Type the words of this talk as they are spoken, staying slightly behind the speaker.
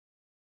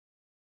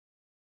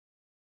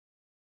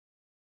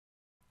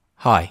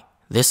Hi,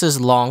 this is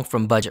Long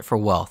from Budget for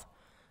Wealth.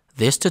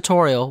 This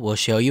tutorial will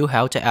show you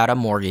how to add a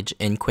mortgage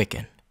in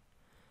Quicken.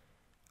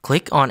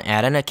 Click on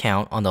Add an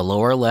Account on the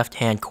lower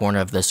left-hand corner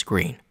of the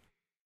screen.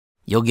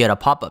 You'll get a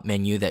pop-up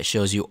menu that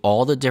shows you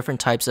all the different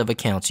types of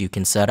accounts you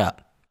can set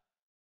up.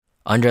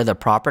 Under the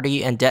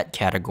Property and Debt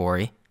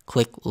category,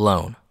 click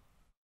Loan.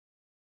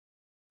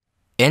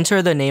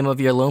 Enter the name of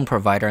your loan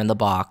provider in the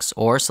box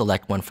or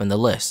select one from the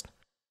list.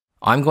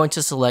 I'm going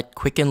to select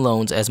Quicken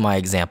Loans as my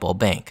example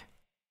bank.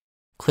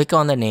 Click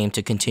on the name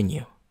to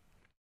continue.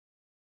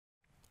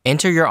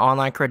 Enter your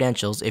online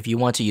credentials if you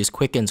want to use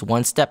Quicken's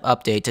one-step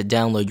update to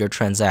download your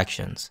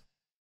transactions.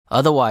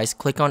 Otherwise,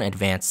 click on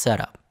Advanced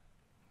Setup.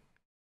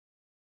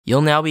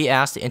 You'll now be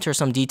asked to enter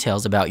some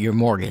details about your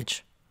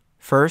mortgage.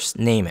 First,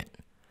 name it.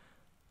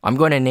 I'm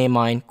going to name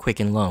mine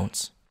Quicken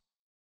Loans.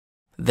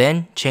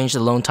 Then, change the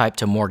loan type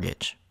to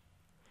mortgage.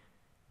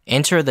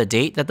 Enter the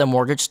date that the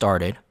mortgage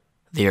started,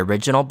 the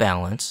original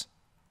balance,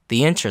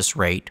 the interest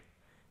rate,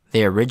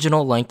 the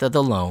original length of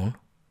the loan,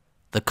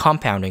 the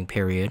compounding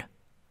period,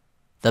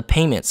 the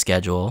payment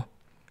schedule,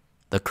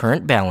 the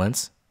current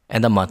balance,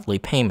 and the monthly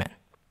payment.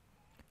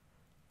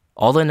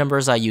 All the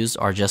numbers I used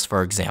are just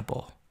for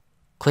example.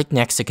 Click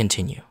Next to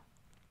continue.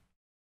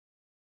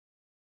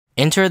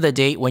 Enter the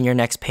date when your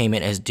next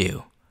payment is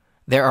due.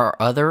 There are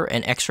other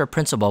and extra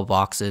principal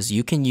boxes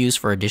you can use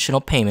for additional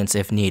payments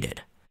if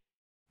needed.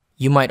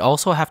 You might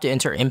also have to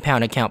enter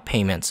impound account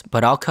payments,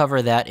 but I'll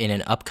cover that in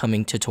an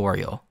upcoming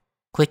tutorial.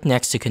 Click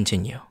Next to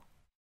continue.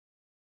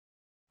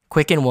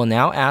 Quicken will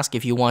now ask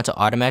if you want to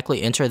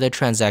automatically enter the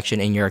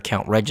transaction in your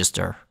account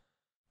register.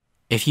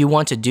 If you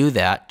want to do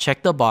that,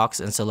 check the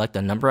box and select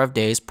the number of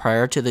days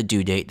prior to the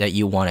due date that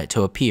you want it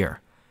to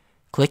appear.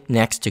 Click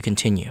Next to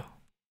continue.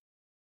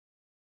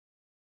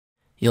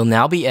 You'll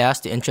now be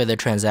asked to enter the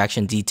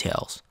transaction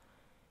details.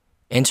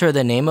 Enter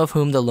the name of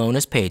whom the loan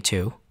is paid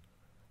to,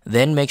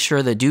 then make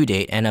sure the due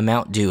date and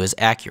amount due is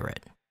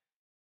accurate.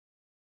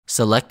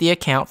 Select the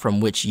account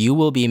from which you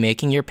will be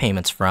making your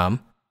payments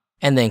from,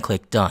 and then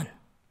click Done.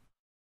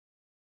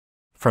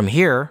 From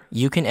here,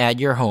 you can add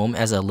your home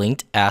as a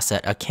linked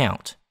asset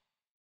account.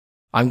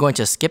 I'm going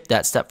to skip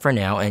that step for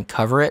now and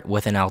cover it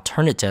with an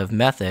alternative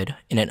method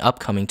in an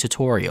upcoming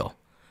tutorial.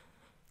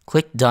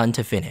 Click Done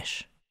to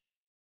finish.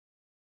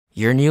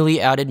 Your newly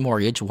added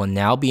mortgage will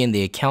now be in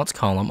the Accounts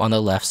column on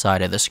the left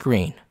side of the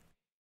screen.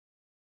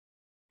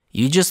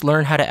 You just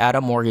learned how to add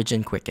a mortgage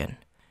in Quicken.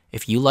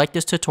 If you like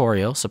this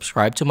tutorial,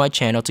 subscribe to my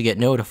channel to get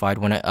notified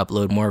when I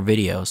upload more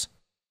videos.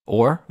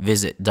 Or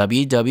visit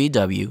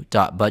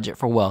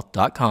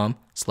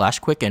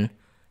www.budgetforwealth.com/Quicken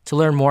to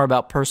learn more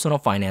about personal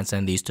finance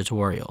and these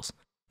tutorials.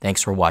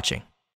 Thanks for watching.